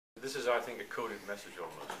This is, I think, a coded message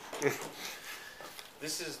almost.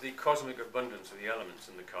 This is the cosmic abundance of the elements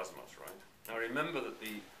in the cosmos, right? Now remember that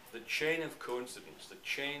the chain of coincidence, the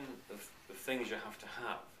chain of the things you have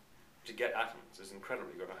to get atoms is incredible.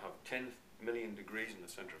 You've got to have 10 million degrees in the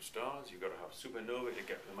center of stars, you've got to have supernovae to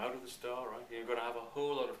get them out of the star, right? You've got to have a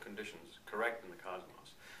whole lot of conditions correct in the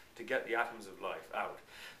cosmos to get the atoms of life out.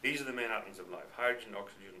 These are the main atoms of life: hydrogen,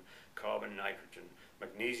 oxygen, carbon, nitrogen,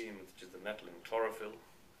 magnesium, which is the metal in chlorophyll,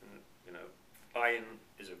 and, you know, iron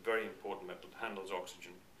is a very important metal. It handles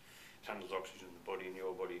oxygen. It handles oxygen in the body, in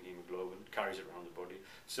your body, hemoglobin, carries it around the body.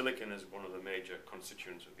 Silicon is one of the major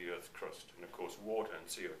constituents of the Earth's crust. And of course, water and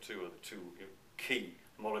CO2 are the two key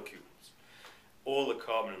molecules. All the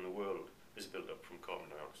carbon in the world is built up from carbon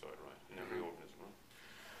dioxide, right, in every organism. Right?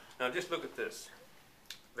 Now just look at this.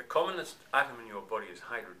 The commonest atom in your body is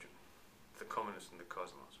hydrogen, the commonest in the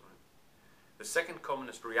cosmos, right? The second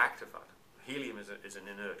commonest reactive atom, helium is an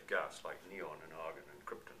inert gas like neon and argon and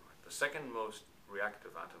krypton. Right? The second most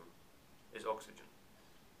reactive atom is oxygen,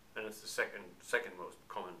 and it's the second most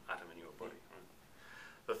common atom in your body. Right?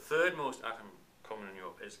 The third most atom common in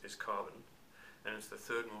your is carbon, and it's the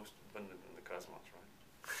third most abundant in the cosmos. Right?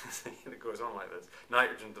 It goes on like this.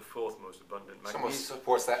 Nitrogen, the fourth most abundant. Someone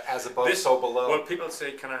supports that as above, so below. Well, people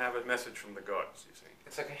say, "Can I have a message from the gods?" You see,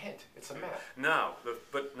 it's like a hint. It's a map. Now,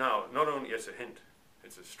 but now, not only it's a hint.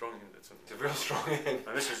 It's a strong hint. It's a real strong hint.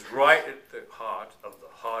 And this is right at the heart of the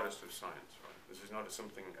hardest of science, right? This is not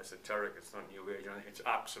something esoteric, it's not New Age, it's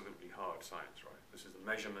absolutely hard science, right? This is the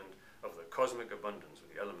measurement of the cosmic abundance of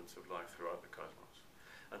the elements of life throughout the cosmos,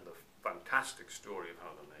 and the fantastic story of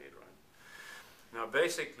how they're made, right? Now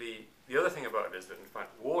basically, the other thing about it is that in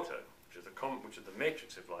fact water, which is the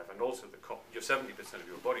matrix of life, and also your 70% of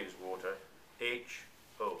your body is water,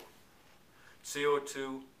 H-O.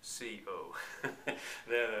 CO2, CO.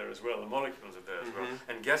 They're there as well, the molecules are there as well.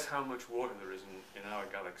 And guess how much water there is in our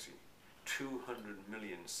galaxy? 200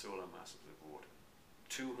 million solar masses of water.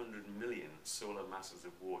 200 million solar masses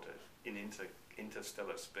of water in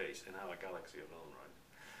interstellar space in our galaxy alone,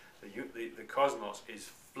 right? The cosmos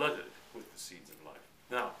is flooded with the seeds of life.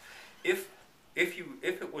 Now, if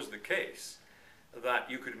it was the case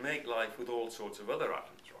that you could make life with all sorts of other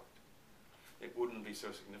atoms, right, it wouldn't be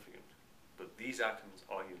so significant. But these atoms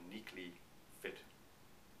are uniquely fit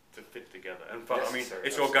together. And I mean,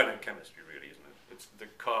 it's organic chemistry, really, isn't it? It's the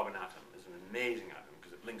carbon atom is an amazing atom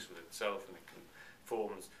because it links with itself and it can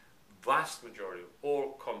form vast majority of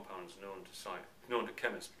all compounds known to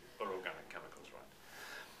chemistry are organic chemicals, right?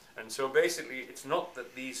 And so basically, it's not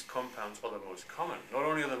that these compounds are the most common. Not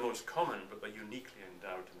only are they most common, but they're uniquely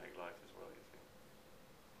endowed to make life as well, you think.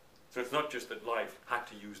 So it's not just that life had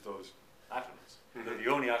to use those atoms. They're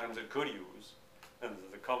the only atoms it could use, and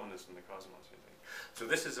they're the commonest in the cosmos, you think. So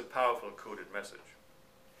this is a powerful coded message.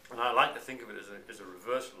 And I like to think of it as a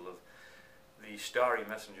reversal of the starry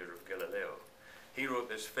messenger of Galileo. He wrote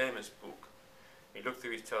this famous book. He looked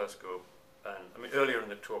through his telescope, and I mean, earlier in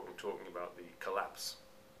the talk we're talking about the collapse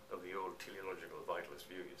of the old teleological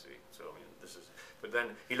vitalist view, you see. So I mean, but then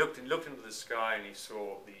he looked into the sky and he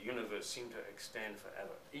saw the universe seem to extend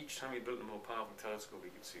forever. Each time he built a more powerful telescope, he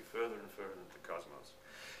could see further and further into the cosmos.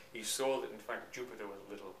 He saw that in fact Jupiter was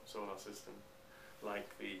a little solar system,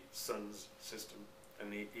 like the Sun's system,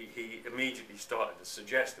 and he immediately started to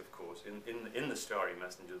suggest, of course, in the starry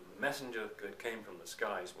messenger, the messenger that came from the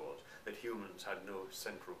skies was that humans had no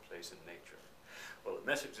central place in nature. Well, the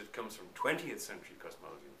message that comes from 20th century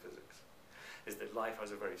cosmology and physics is that life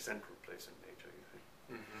has a very central place in nature, you think.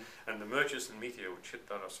 And the Murchison meteor, which hit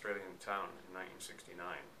that Australian town in 1969,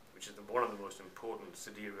 which is one of the most important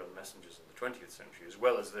sidereal messengers of the 20th century, as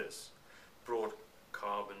well as this, brought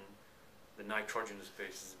carbon, the nitrogenous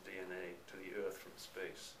bases of DNA, to the Earth from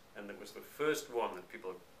space. And it was the first one that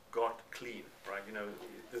people got clean, right? You know,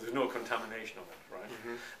 there's no contamination of it, right?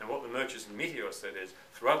 And what the Murchison meteor said is,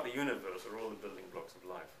 throughout the universe are all the building blocks of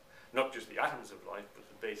life. Not just the atoms of life, but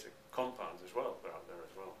the basic compounds as well, they're out there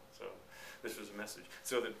as well. So this was a message.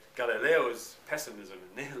 So that Galileo's pessimism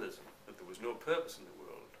and nihilism, that there was no purpose in the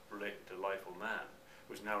world related to life or man,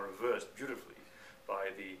 was now reversed beautifully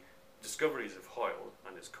by the discoveries of Hoyle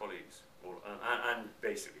and his colleagues, and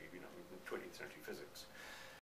basically, you know, in 20th century physics.